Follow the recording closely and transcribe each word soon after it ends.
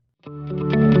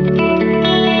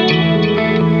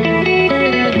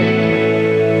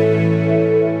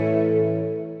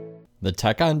the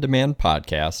Tech on Demand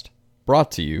podcast,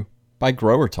 brought to you by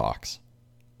Grower Talks.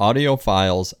 Audio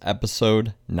Files,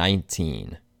 Episode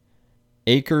 19.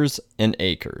 Acres and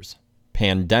Acres.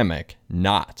 Pandemic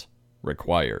Not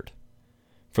Required.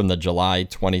 From the July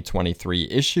 2023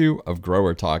 issue of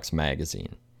Grower Talks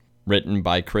magazine. Written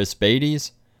by Chris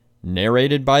Beatties,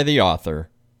 narrated by the author,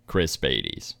 Chris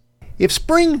Beatties. If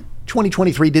spring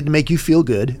 2023 didn't make you feel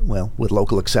good, well, with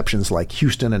local exceptions like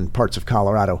Houston and parts of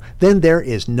Colorado, then there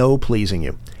is no pleasing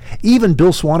you. Even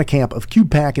Bill Swanekamp of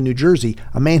CubePack in New Jersey,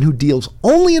 a man who deals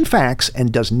only in facts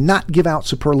and does not give out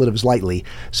superlatives lightly,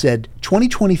 said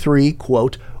 2023,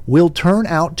 quote, will turn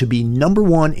out to be number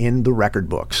one in the record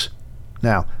books.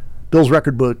 Now, Bill's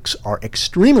record books are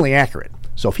extremely accurate,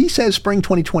 so if he says spring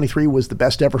 2023 was the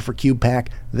best ever for CubePack,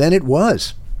 then it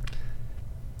was.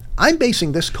 I'm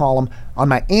basing this column on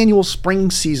my annual spring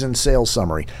season sales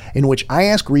summary, in which I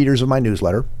ask readers of my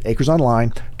newsletter, Acres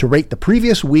Online, to rate the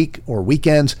previous week or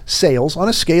weekend's sales on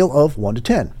a scale of 1 to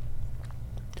 10.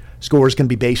 Scores can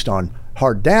be based on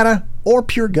hard data or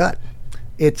pure gut.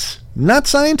 It's not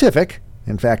scientific.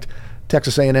 In fact,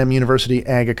 Texas A&M University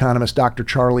ag economist Dr.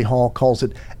 Charlie Hall calls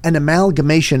it an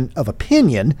amalgamation of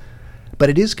opinion, but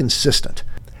it is consistent.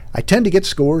 I tend to get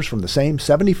scores from the same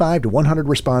 75 to 100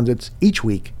 respondents each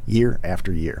week, year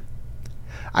after year.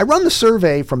 I run the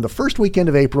survey from the first weekend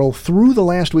of April through the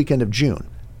last weekend of June.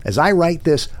 As I write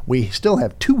this, we still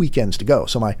have 2 weekends to go,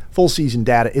 so my full season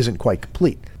data isn't quite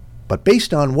complete. But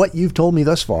based on what you've told me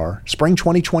thus far, spring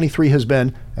 2023 has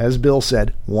been, as Bill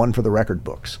said, one for the record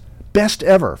books. Best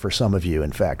ever for some of you,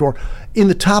 in fact, or in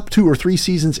the top 2 or 3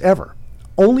 seasons ever.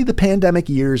 Only the pandemic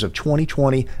years of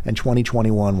 2020 and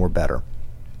 2021 were better.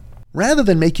 Rather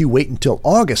than make you wait until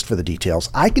August for the details,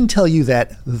 I can tell you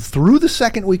that through the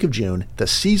second week of June, the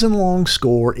season-long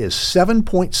score is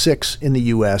 7.6 in the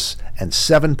U.S. and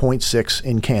 7.6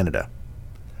 in Canada.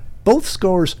 Both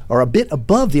scores are a bit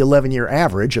above the 11-year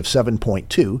average of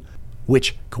 7.2,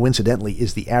 which coincidentally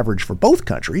is the average for both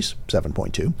countries,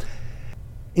 7.2.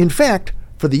 In fact,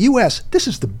 for the U.S., this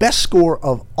is the best score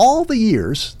of all the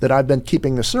years that I've been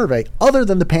keeping the survey, other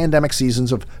than the pandemic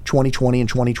seasons of 2020 and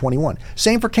 2021.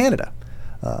 Same for Canada.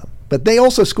 But they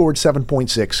also scored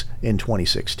 7.6 in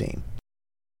 2016.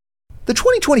 The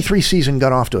 2023 season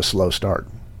got off to a slow start.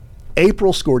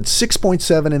 April scored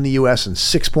 6.7 in the U.S. and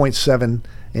 6.7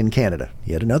 in Canada.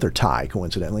 Yet another tie,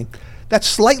 coincidentally. That's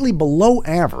slightly below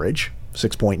average,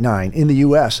 6.9 in the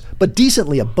U.S., but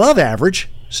decently above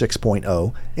average,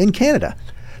 6.0 in Canada.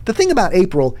 The thing about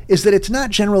April is that it's not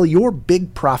generally your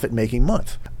big profit-making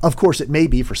month. Of course, it may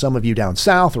be for some of you down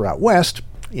south or out west.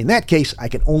 In that case, I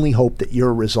can only hope that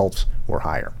your results were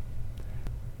higher.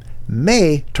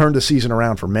 May turned the season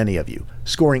around for many of you,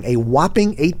 scoring a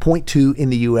whopping 8.2 in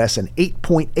the U.S. and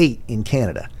 8.8 in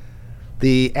Canada.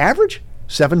 The average?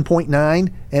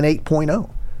 7.9 and 8.0.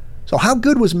 So how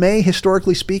good was May,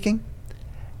 historically speaking?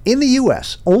 In the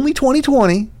U.S., only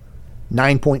 2020,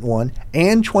 9.1,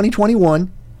 and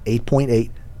 2021,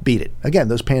 8.8, beat it. Again,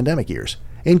 those pandemic years.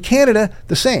 In Canada,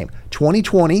 the same.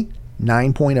 2020,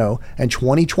 9.0, and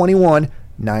 2021,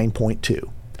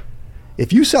 9.2.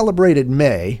 If you celebrated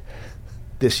May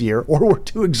this year, or were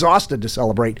too exhausted to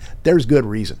celebrate, there's good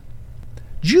reason.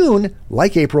 June,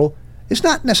 like April, is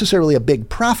not necessarily a big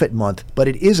profit month, but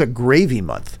it is a gravy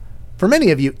month. For many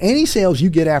of you, any sales you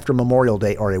get after Memorial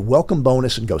Day are a welcome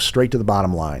bonus and go straight to the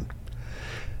bottom line.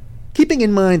 Keeping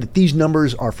in mind that these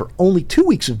numbers are for only 2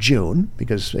 weeks of June,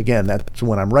 because again, that's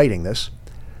when I'm writing this,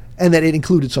 and that it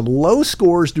included some low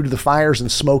scores due to the fires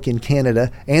and smoke in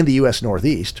Canada and the U.S.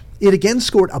 Northeast, it again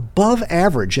scored above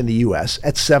average in the U.S.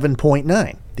 at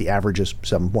 7.9. The average is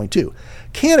 7.2.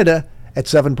 Canada at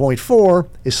 7.4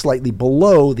 is slightly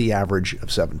below the average of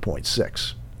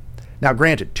 7.6. Now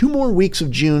granted, 2 more weeks of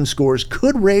June scores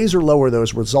could raise or lower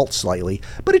those results slightly,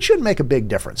 but it shouldn't make a big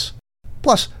difference.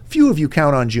 Plus, few of you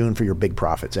count on June for your big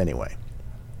profits anyway.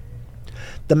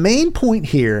 The main point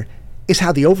here is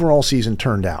how the overall season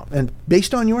turned out. And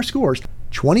based on your scores,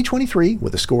 2023,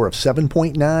 with a score of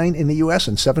 7.9 in the U.S.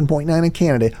 and 7.9 in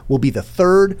Canada, will be the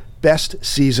 3rd best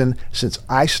season since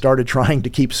I started trying to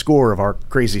keep score of our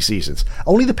crazy seasons.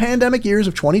 Only the pandemic years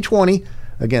of 2020,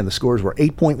 again, the scores were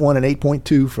 8.1 and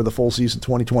 8.2 for the full season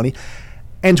 2020,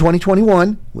 and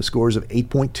 2021, with scores of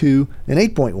 8.2 and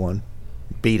 8.1,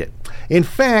 beat it. In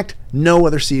fact, no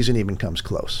other season even comes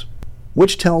close.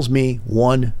 Which tells me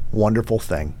one wonderful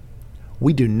thing.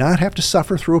 We do not have to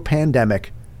suffer through a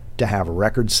pandemic to have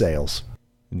record sales.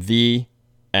 The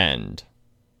end.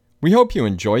 We hope you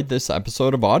enjoyed this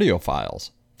episode of Audio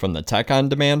Files from the Tech on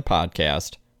Demand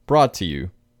podcast, brought to you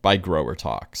by Grower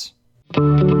Talks.